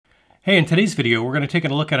Hey, in today's video, we're going to take a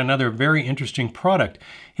look at another very interesting product.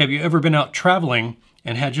 Have you ever been out traveling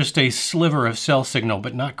and had just a sliver of cell signal,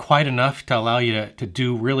 but not quite enough to allow you to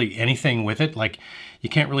do really anything with it? Like you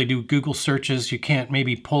can't really do Google searches, you can't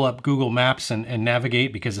maybe pull up Google Maps and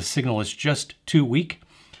navigate because the signal is just too weak?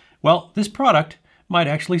 Well, this product might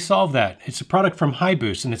actually solve that. It's a product from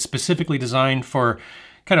HiBoost, and it's specifically designed for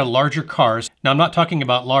kind of larger cars. Now, I'm not talking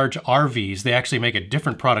about large RVs. They actually make a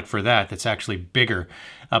different product for that that's actually bigger.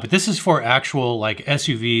 But this is for actual like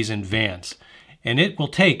SUVs and vans. And it will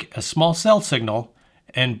take a small cell signal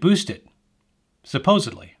and boost it,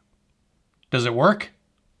 supposedly. Does it work?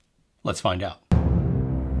 Let's find out.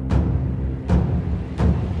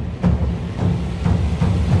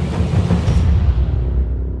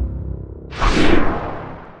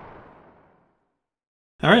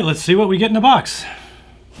 All right, let's see what we get in the box.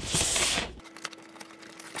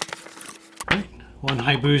 One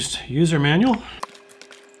HiBoost user manual.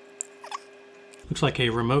 Looks like a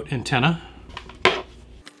remote antenna.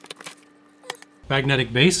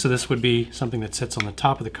 Magnetic base, so this would be something that sits on the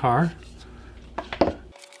top of the car.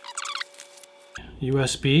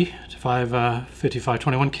 USB to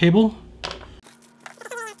 5521 cable.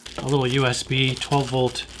 A little USB 12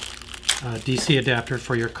 volt DC adapter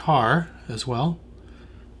for your car as well.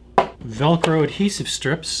 Velcro adhesive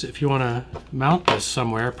strips if you want to mount this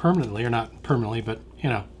somewhere permanently, or not permanently, but you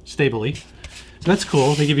know, stably. So that's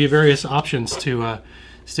cool. They give you various options to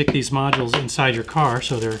stick these modules inside your car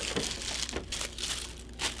so they're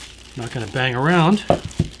not going to bang around.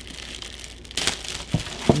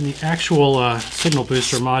 And the actual signal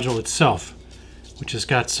booster module itself, which has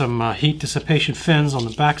got some heat dissipation fins on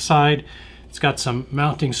the back side. It's got some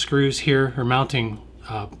mounting screws here, or mounting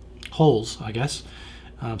holes, I guess.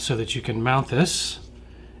 So that you can mount this.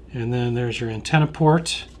 And then there's your antenna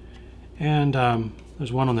port, and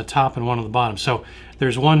there's one on the top and one on the bottom. So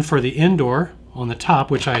there's one for the indoor on the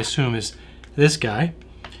top, which I assume is this guy,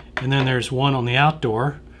 and then there's one on the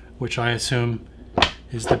outdoor, which I assume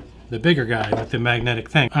is the bigger guy with the magnetic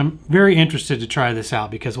thing. I'm very interested to try this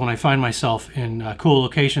out because when I find myself in cool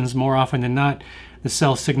locations, more often than not, the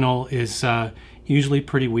cell signal is usually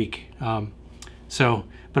pretty weak.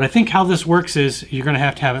 But I think how this works is you're going to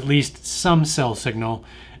have at least some cell signal.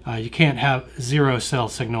 You can't have zero cell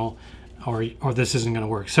signal, or this isn't going to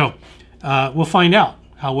work. So we'll find out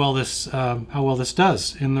how well this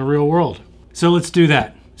does in the real world. So let's do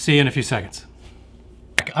that. See you in a few seconds.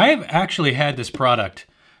 I have actually had this product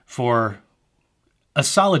for a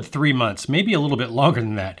solid 3 months, maybe a little bit longer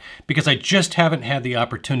than that, because I just haven't had the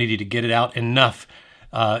opportunity to get it out enough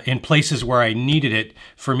in places where I needed it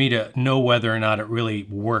for me to know whether or not it really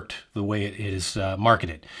worked the way it is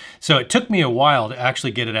marketed. So it took me a while to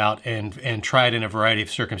actually get it out and try it in a variety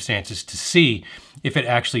of circumstances to see if it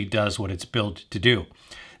actually does what it's built to do.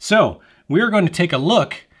 So we're going to take a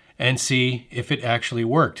look and see if it actually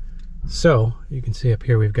worked. So you can see up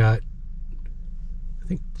here we've got, I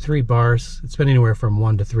think, 3 bars. It's been anywhere from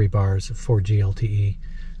 1 to 3 bars of 4G LTE.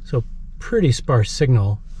 So pretty sparse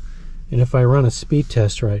signal. And if I run a speed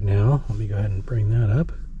test right now, let me go ahead and bring that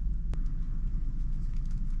up.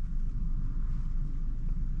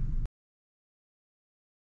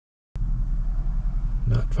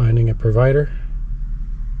 Not finding a provider.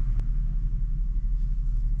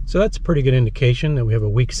 So that's a pretty good indication that we have a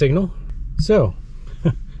weak signal. So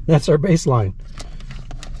that's our baseline.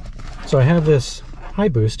 So I have this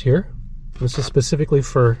HiBoost here. This is specifically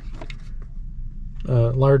for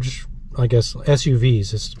large, I guess,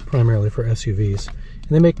 SUVs. It's primarily for SUVs. And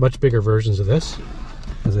they make much bigger versions of this,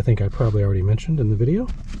 as I think I probably already mentioned in the video.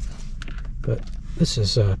 But this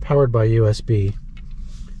is powered by USB.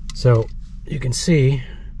 So you can see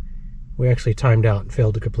we actually timed out and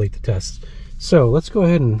failed to complete the test. So let's go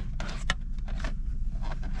ahead and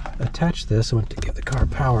attach this. I want to give the car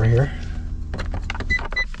power here.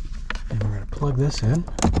 And we're going to plug this in.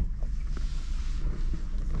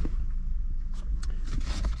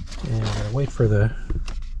 And I'm going to wait for the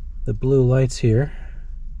blue lights here.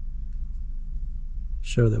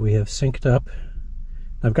 Show that we have synced up.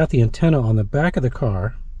 I've got the antenna on the back of the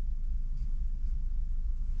car.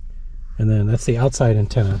 And then that's the outside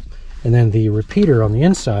antenna. And then the repeater on the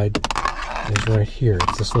inside is right here.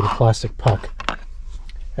 It's this little plastic puck.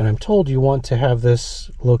 And I'm told you want to have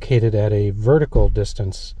this located at a vertical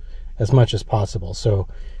distance as much as possible. So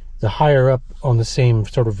the higher up on the same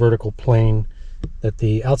sort of vertical plane that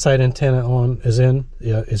the outside antenna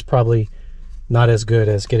is probably not as good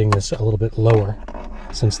as getting this a little bit lower,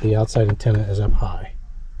 since the outside antenna is up high.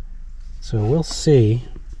 So we'll see.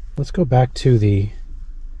 Let's go back to the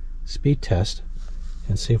speed test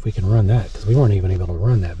and see if we can run that, because we weren't even able to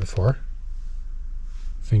run that before.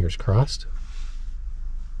 fingers crossed.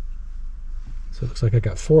 So it looks like I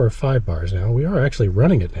got 4 or 5 bars now. We are actually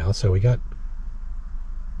running it now, so we got,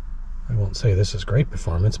 I won't say this is great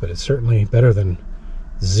performance, but it's certainly better than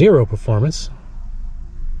 0 performance.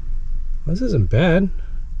 This isn't bad.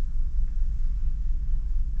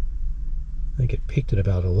 I think it peaked at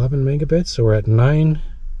about 11 megabits, so we're at 9,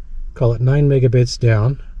 call it 9 megabits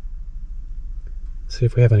down. Let's see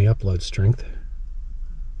if we have any upload strength.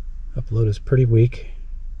 Upload is pretty weak.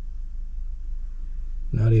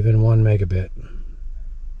 Not even 1 megabit.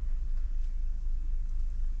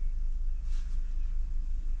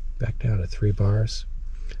 Back down to 3 bars.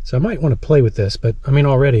 So I might want to play with this, but I mean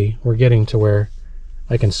already we're getting to where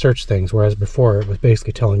I can search things, whereas before it was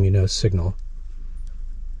basically telling me no signal.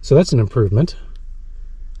 So that's an improvement.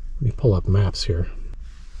 Let me pull up maps here.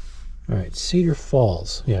 Alright, Cedar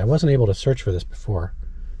Falls. Yeah, I wasn't able to search for this before.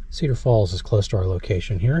 Cedar Falls is close to our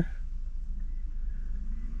location here.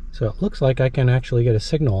 So it looks like I can actually get a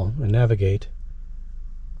signal and navigate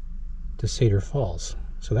to Cedar Falls.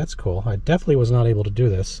 So that's cool. I definitely was not able to do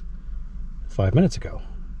this 5 minutes ago.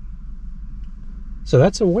 So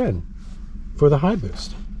that's a win for the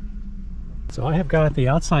HiBoost. So I have got the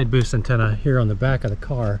outside boost antenna here on the back of the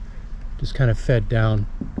car, just kind of fed down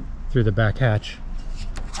through the back hatch.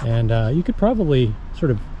 And you could probably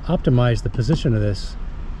sort of optimize the position of this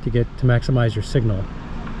to maximize your signal.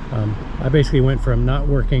 I basically went from not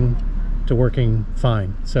working to working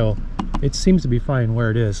fine. So it seems to be fine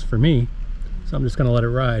where it is for me. So I'm just going to let it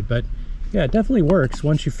ride. But yeah, it definitely works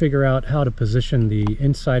once you figure out how to position the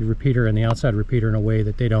inside repeater and the outside repeater in a way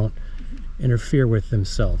that they don't interfere with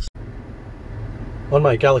themselves. On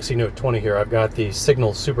my Galaxy Note 20 here, I've got the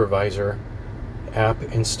Signal Supervisor app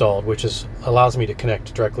installed, which allows me to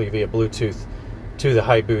connect directly via Bluetooth to the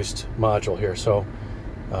HiBoost module here. So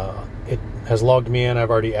it has logged me in. I've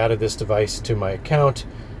already added this device to my account,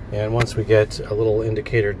 and once we get a little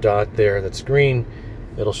indicator dot there that's green,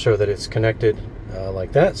 it'll show that it's connected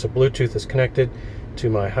like that. So Bluetooth is connected to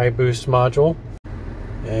my HiBoost module.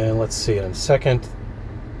 And let's see, in a second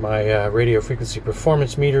my radio frequency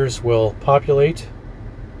performance meters will populate.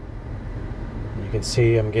 You can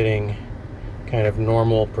see I'm getting kind of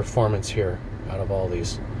normal performance here out of all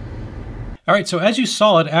these. All right, so as you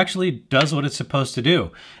saw, it actually does what it's supposed to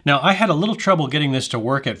do. Now, I had a little trouble getting this to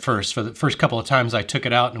work at first. For the first couple of times I took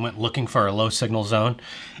it out and went looking for a low signal zone.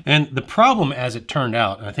 And the problem, as it turned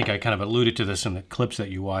out, and I think I kind of alluded to this in the clips that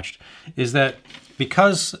you watched, is that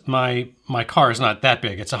because my car is not that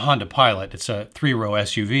big, it's a Honda Pilot, it's a 3-row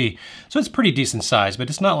SUV, so it's pretty decent size, but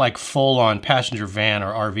it's not like full-on passenger van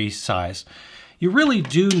or RV size. You really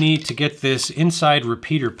do need to get this inside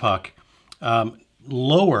repeater puck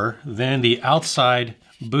lower than the outside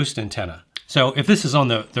boost antenna. So if this is on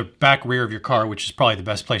the back rear of your car, which is probably the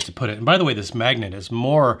best place to put it, and by the way, this magnet is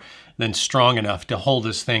more than strong enough to hold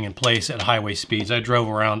this thing in place at highway speeds. I drove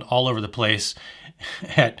around all over the place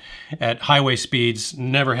at highway speeds,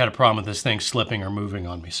 never had a problem with this thing slipping or moving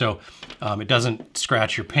on me. So it doesn't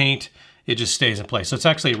scratch your paint, it just stays in place. So it's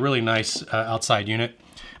actually a really nice outside unit.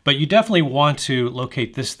 But you definitely want to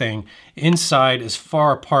locate this thing inside as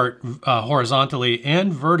far apart horizontally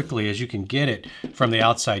and vertically as you can get it from the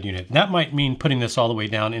outside unit. And that might mean putting this all the way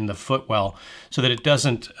down in the footwell so that it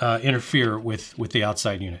doesn't interfere with the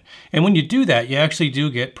outside unit. And when you do that, you actually do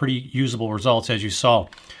get pretty usable results, as you saw.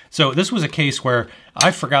 So this was a case where I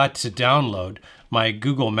forgot to download my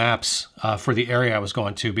Google Maps for the area I was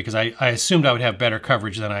going to, because I assumed I would have better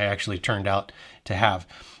coverage than I actually turned out to have.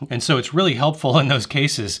 And so it's really helpful in those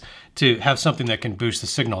cases to have something that can boost the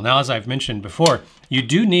signal. Now, as I've mentioned before, you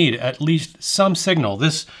do need at least some signal.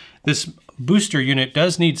 This booster unit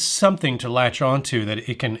does need something to latch onto that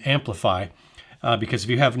it can amplify, because if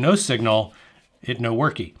you have no signal, it no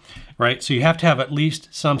worky, right? So you have to have at least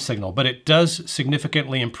some signal, but it does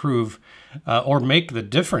significantly improve or make the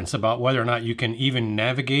difference about whether or not you can even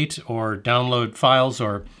navigate or download files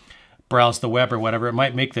or browse the web or whatever. It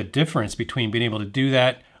might make the difference between being able to do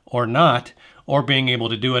that or not, or being able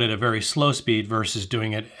to do it at a very slow speed versus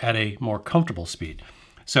doing it at a more comfortable speed.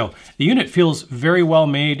 So the unit feels very well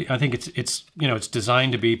made. I think it's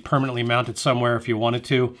designed to be permanently mounted somewhere if you wanted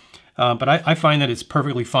to, but I find that it's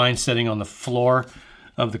perfectly fine sitting on the floor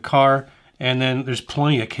of the car. And then there's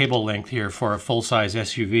plenty of cable length here for a full-size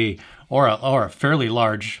SUV or a fairly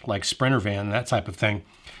large, like Sprinter van, that type of thing.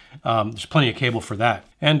 There's plenty of cable for that.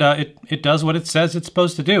 And it does what it says it's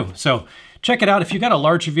supposed to do. So check it out. If you've got a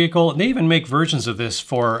larger vehicle, and they even make versions of this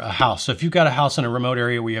for a house. So if you've got a house in a remote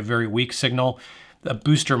area where you have very weak signal, a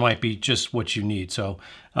booster might be just what you need. So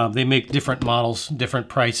they make different models, different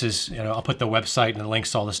prices. I'll put the website and the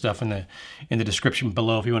links to all the stuff in the description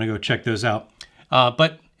below if you want to go check those out.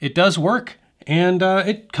 but it does work, and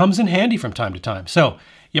it comes in handy from time to time. So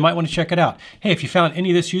you might want to check it out. Hey, if you found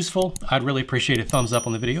any of this useful, I'd really appreciate a thumbs up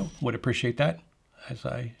on the video. Would appreciate that, as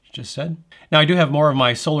I just said. Now, I do have more of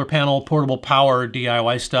my solar panel, portable power,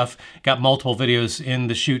 DIY stuff. Got multiple videos in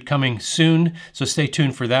the chute coming soon, so stay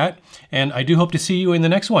tuned for that. And I do hope to see you in the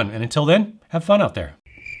next one. And until then, have fun out there.